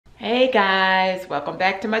Hey guys, welcome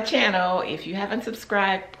back to my channel. If you haven't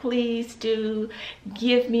subscribed, please do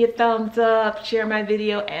give me a thumbs up, share my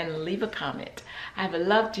video, and leave a comment. I would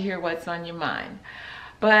love to hear what's on your mind.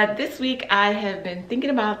 But this week I have been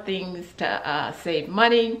thinking about things to save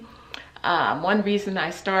money. One reason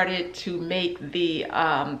I started to make the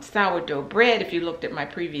sourdough bread, if you looked at my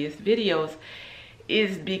previous videos,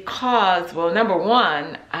 is because, well, number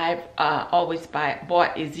one, I've always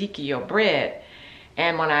bought Ezekiel bread.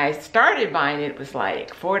 And when I started buying it, it was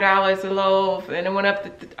like $4 a loaf, and it went up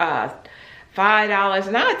to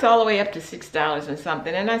 $5. Now it's all the way up to $6 and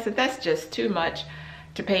something. And I said, that's just too much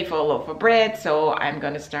to pay for a loaf of bread, so I'm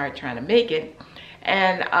going to start trying to make it.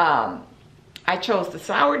 And I chose the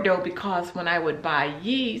sourdough because when I would buy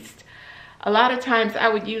yeast, a lot of times I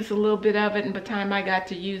would use a little bit of it, and by the time I got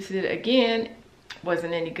to use it again, it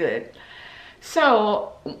wasn't any good.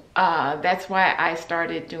 So that's why I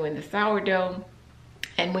started doing the sourdough.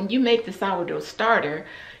 And when you make the sourdough starter,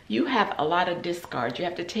 you have a lot of discard. You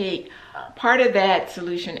have to take part of that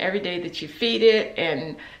solution every day that you feed it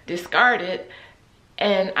and discard it.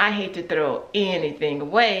 And I hate to throw anything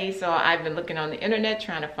away, so I've been looking on the internet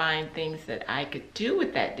trying to find things that I could do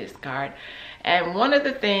with that discard. And one of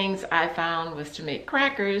the things I found was to make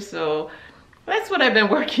crackers, so that's what I've been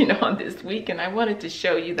working on this week, and I wanted to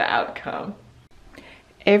show you the outcome.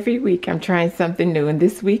 Every week I'm trying something new, and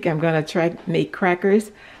this week I'm going to try to make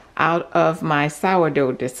crackers out of my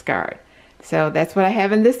sourdough discard. So that's what I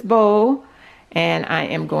have in this bowl, and I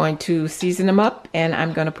am going to season them up, and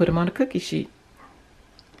I'm going to put them on a cookie sheet.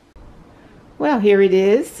 Well, here it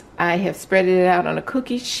is. I have spread it out on a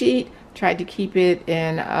cookie sheet, tried to keep it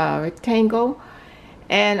in a rectangle,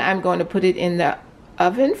 and I'm going to put it in the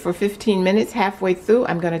oven for 15 minutes. Halfway through,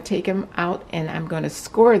 I'm going to take them out and I'm going to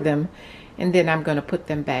score them, and then I'm going to put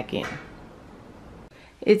them back in.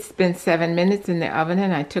 It's been 7 minutes in the oven,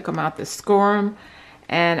 and I took them out to score them,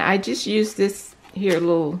 and I just used this here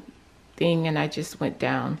little thing, and I just went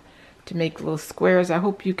down to make little squares. I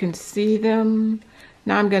hope you can see them.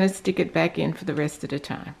 Now I'm going to stick it back in for the rest of the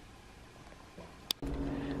time.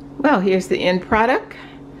 Well, here's the end product.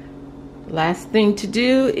 Last thing to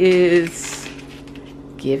do is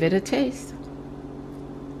give it a taste.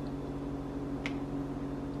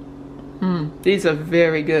 These are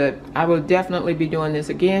very good. I will definitely be doing this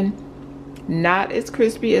again. Not as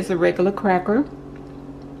crispy as a regular cracker,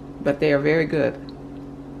 but they are very good.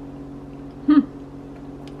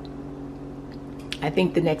 I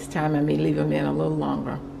think the next time I may leave them in a little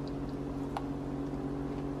longer.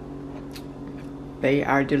 They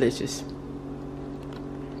are delicious.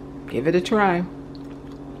 Give it a try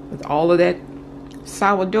with all of that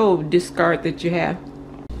sourdough discard that you have.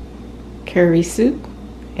 Curry soup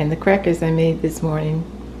and the crackers I made this morning.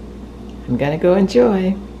 I'm gonna go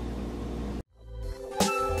enjoy.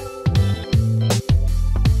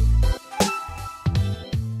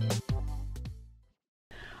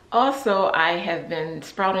 Also, I have been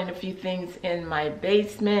sprouting a few things in my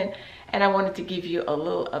basement, and I wanted to give you a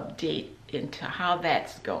little update into how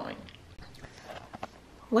that's going.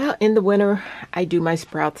 Well, in the winter, I do my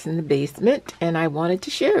sprouts in the basement, and I wanted to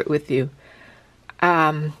share it with you.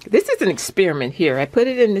 This is an experiment here. I put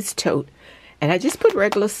it in this tote, and I just put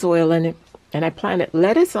regular soil in it, and I planted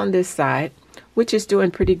lettuce on this side, which is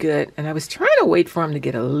doing pretty good. And I was trying to wait for them to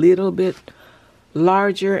get a little bit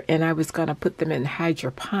larger, and I was going to put them in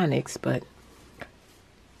hydroponics, but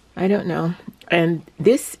I don't know. And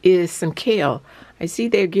this is some kale. I see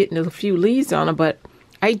they're getting a few leaves on them, but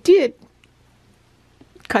I did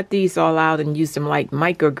cut these all out and use them like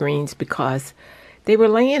microgreens because they were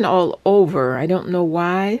laying all over. I don't know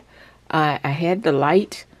why. I had the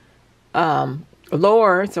light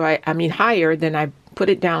lower, so I mean higher, than I put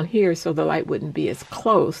it down here so the light wouldn't be as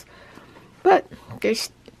close. But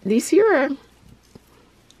these here are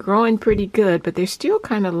growing pretty good, but they're still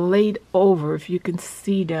kind of laid over, if you can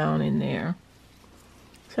see down in there.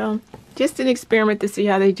 So just an experiment to see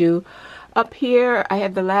how they do. Up here I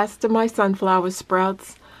have the last of my sunflower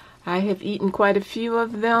sprouts. I have eaten quite a few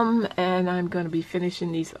of them, and I'm going to be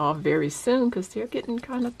finishing these off very soon because they're getting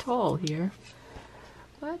kind of tall here.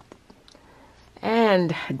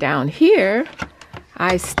 And down here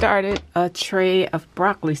I started a tray of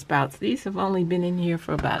broccoli sprouts. These have only been in here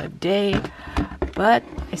for about a day, but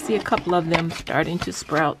I see a couple of them starting to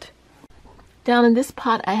sprout. Down in this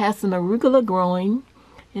pot I have some arugula growing,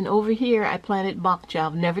 and over here I planted bok choy.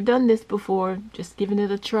 I've never done this before, just giving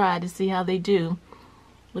it a try to see how they do.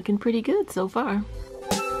 Looking pretty good so far.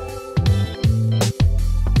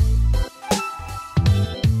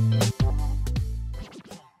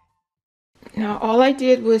 Now all I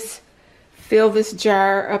did was fill this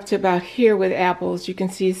jar up to about here with apples. You can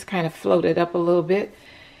see it's kind of floated up a little bit.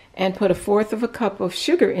 And put 1/4 cup of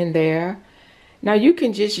sugar in there. Now you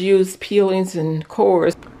can just use peelings and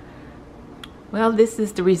cores. Well, this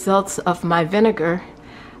is the results of my vinegar.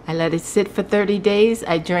 I let it sit for 30 days.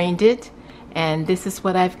 I drained it, and this is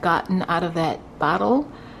what I've gotten out of that bottle.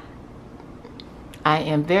 I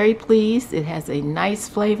am very pleased. It has a nice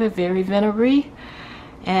flavor, very vinegary,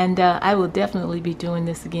 and I will definitely be doing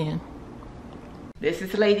this again. This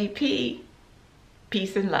is Lady P.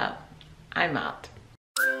 Peace and love. I'm out.